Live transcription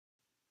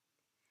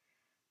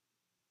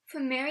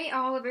From Mary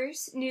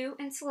Oliver's New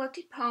and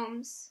Selected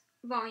Poems,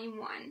 Volume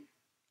 1.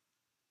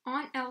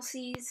 Aunt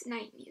Elsie's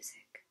Night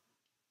Music.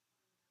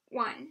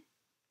 1.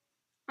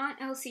 Aunt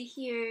Elsie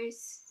hears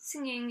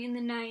singing in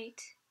the night,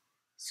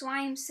 so I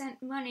am sent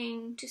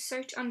running to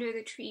search under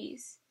the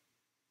trees.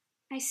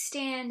 I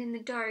stand in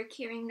the dark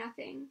hearing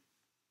nothing,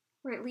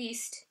 or at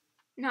least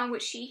not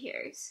what she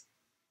hears.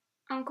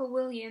 Uncle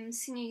William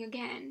singing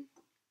again,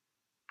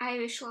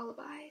 Irish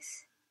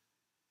lullabies.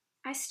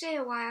 I stay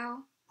a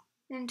while,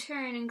 then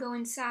turn and go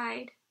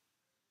inside.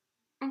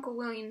 Uncle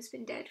William's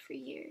been dead for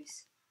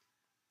years.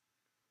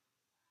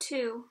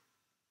 2.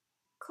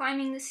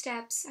 Climbing the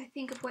steps, I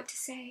think of what to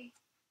say.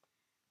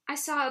 I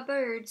saw a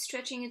bird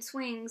stretching its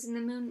wings in the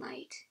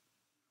moonlight.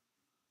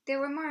 There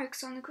were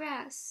marks on the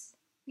grass.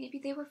 Maybe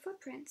they were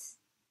footprints.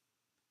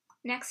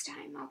 Next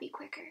time I'll be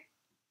quicker.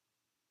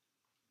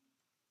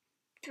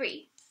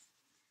 3.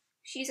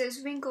 She's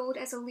as wrinkled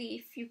as a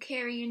leaf you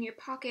carry in your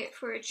pocket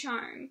for a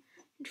charm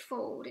and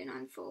fold and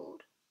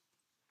unfold.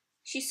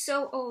 She's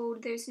so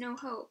old there's no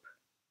hope.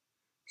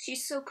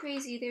 She's so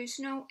crazy there's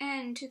no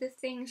end to the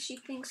things she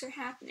thinks are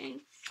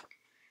happening.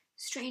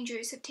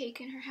 Strangers have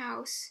taken her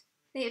house.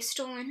 They have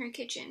stolen her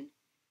kitchen.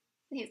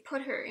 They have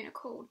put her in a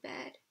cold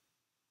bed.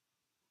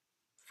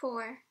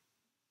 4.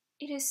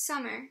 It is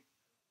summer.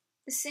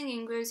 The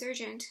singing grows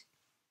urgent.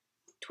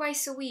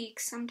 Twice a week,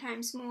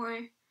 sometimes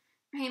more,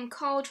 I am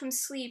called from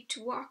sleep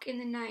to walk in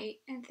the night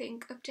and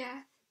think of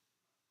death.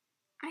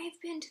 I have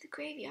been to the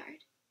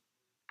graveyard.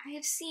 I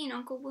have seen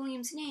Uncle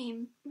William's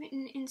name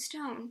written in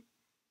stone.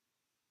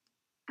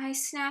 I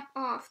snap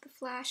off the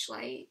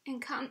flashlight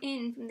and come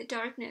in from the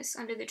darkness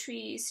under the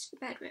trees to the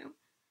bedroom.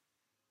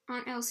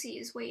 Aunt Elsie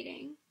is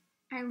waiting.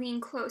 I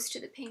lean close to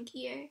the pink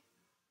ear.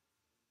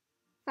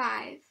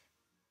 5.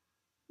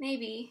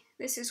 Maybe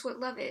this is what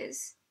love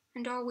is,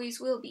 and always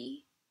will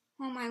be,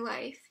 all my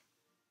life.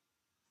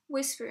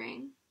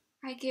 Whispering,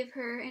 I give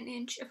her an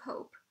inch of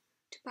hope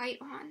to bite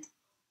on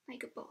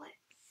like a bullet.